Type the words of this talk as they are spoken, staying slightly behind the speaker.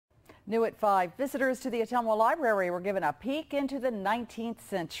New at 5, visitors to the Ottumwa Library were given a peek into the 19th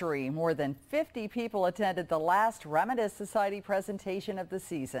century. More than 50 people attended the last Reminise Society presentation of the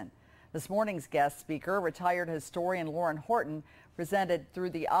season. This morning's guest speaker, retired historian Lauren Horton, presented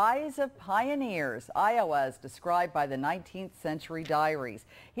Through the Eyes of Pioneers, Iowa as described by the 19th century diaries.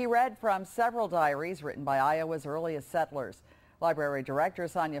 He read from several diaries written by Iowa's earliest settlers. Library Director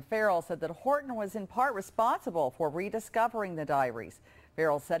Sonia Farrell said that Horton was in part responsible for rediscovering the diaries.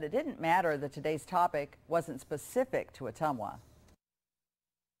 Farrell said it didn't matter that today's topic wasn't specific to Ottumwa.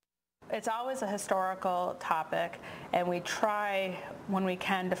 It's always a historical topic, and we try when we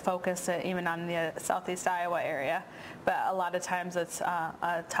can to focus it even on the southeast Iowa area, but a lot of times it's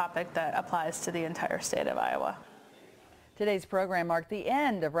a topic that applies to the entire state of Iowa. Today's program marked the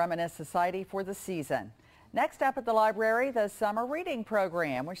end of Reminise Society for the season. Next up at the library, the summer reading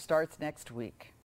program, which starts next week.